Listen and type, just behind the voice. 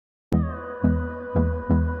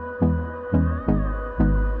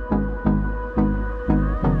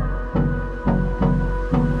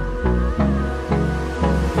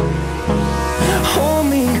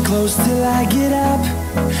close till I get up.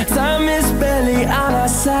 Time is barely on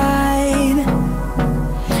our side.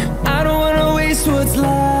 I don't wanna waste what's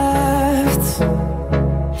left.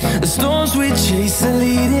 The storms we chase are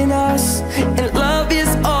leading us, and love is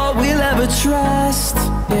all we'll ever trust.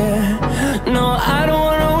 Yeah, no, I don't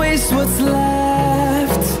wanna waste what's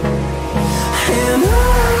left. And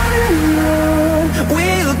on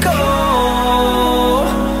we'll go,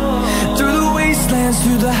 through the wastelands,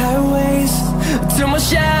 through the highways, till my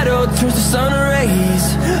shadow turns to sun rays.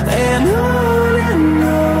 And on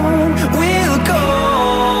we'll go,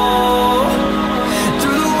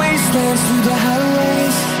 through the wastelands, through the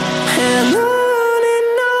highways, and on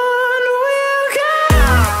we'll go.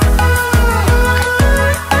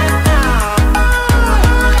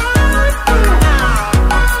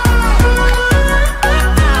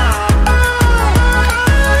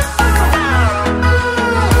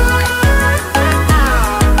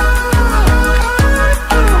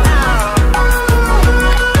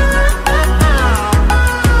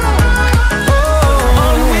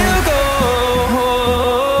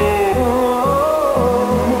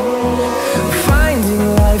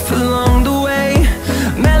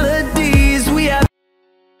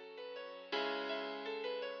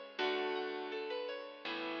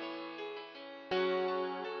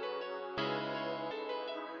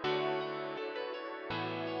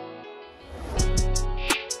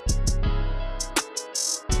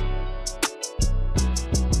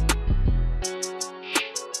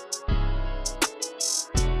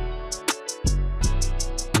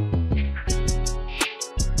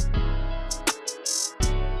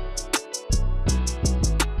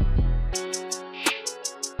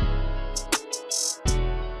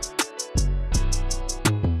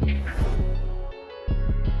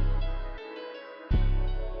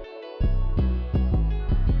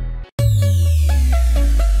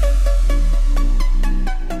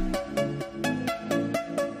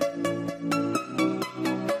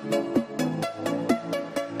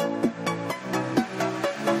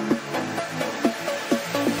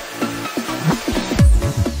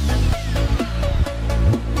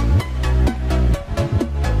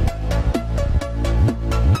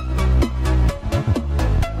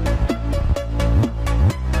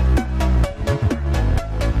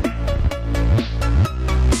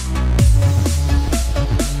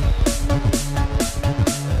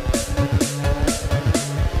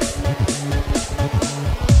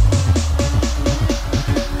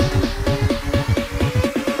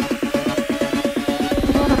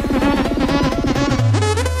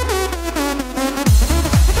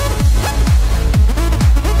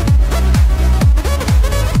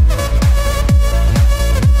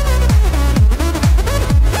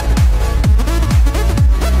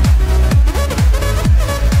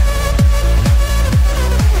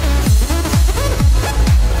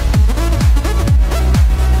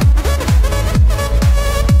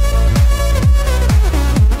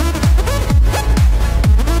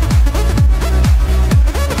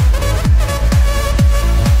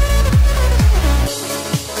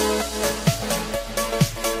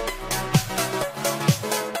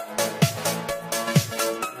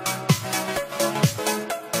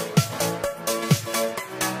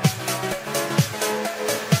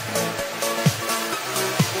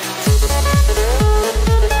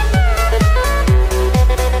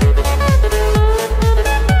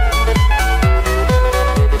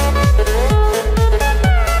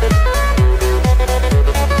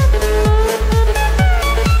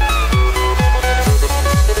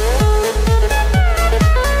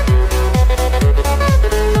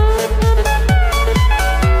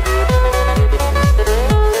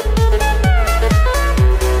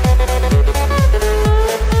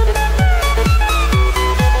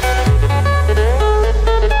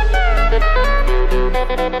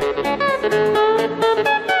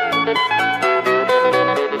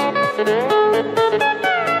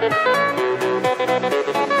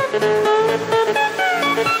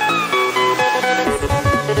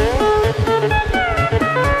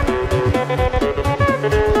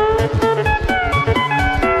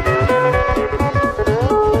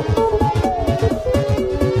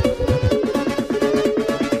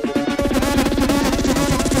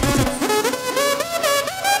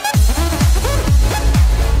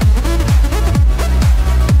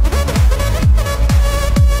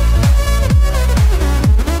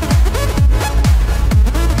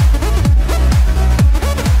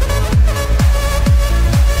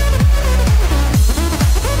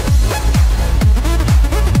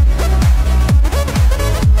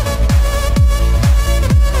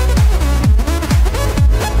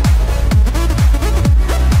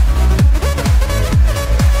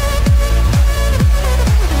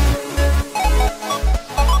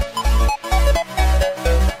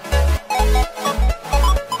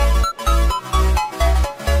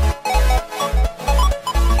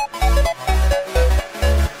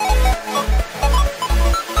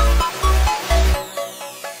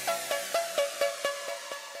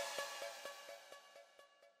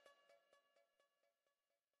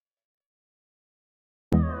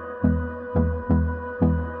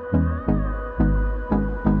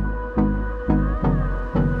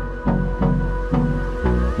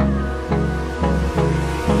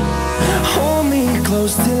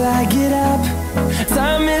 close till I get up.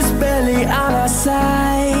 Time is barely on our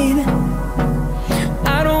side.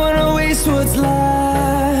 I don't wanna waste what's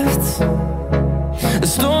left. The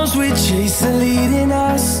storms we chase are leading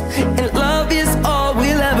us, and love is all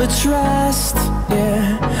we'll ever trust. Yeah,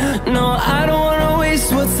 no, I don't wanna waste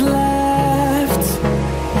what's left.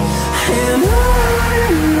 And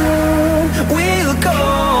on we'll go,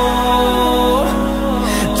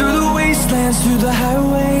 through the wastelands, through the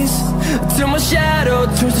highways, till my shadow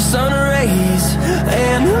turns to sun rays.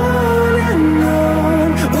 And on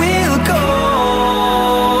we'll go,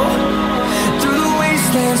 through the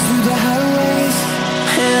wastelands, through the highways,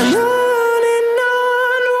 and on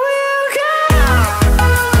we'll go.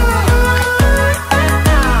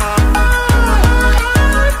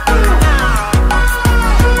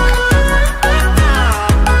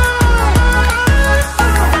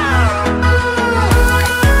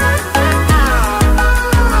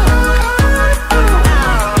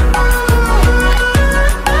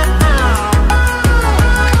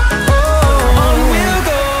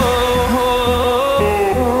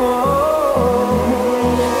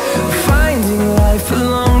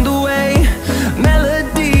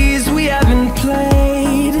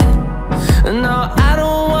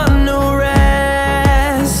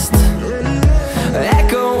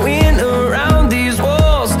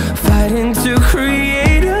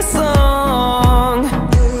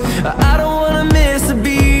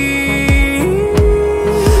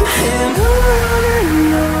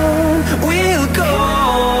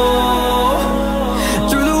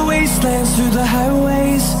 Through the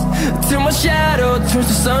highways, till my shadow turns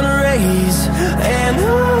to sun rays. And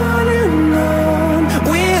on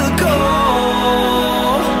we'll go,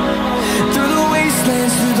 through the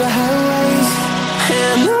wastelands, through the highways,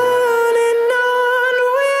 and on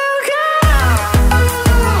we'll go.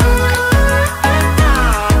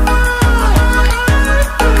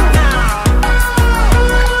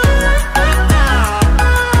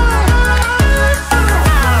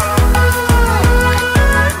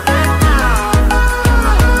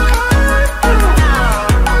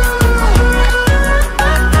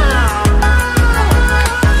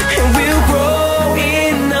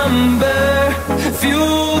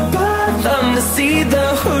 See the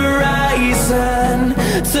horizon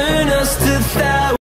turn